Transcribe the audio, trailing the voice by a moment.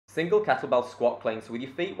Single kettlebell squat clean. So with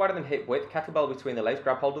your feet wider than hip width, kettlebell between the legs,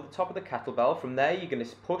 grab hold of the top of the kettlebell. From there, you're going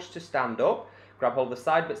to push to stand up. Grab hold of the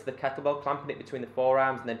side bits of the kettlebell, clamping it between the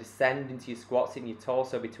forearms, and then descend into your squat, sitting your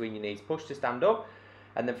torso between your knees. Push to stand up,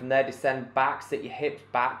 and then from there, descend back, sit your hips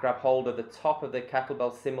back, grab hold of the top of the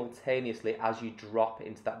kettlebell simultaneously as you drop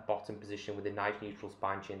into that bottom position with a nice neutral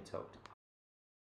spine, chin tucked.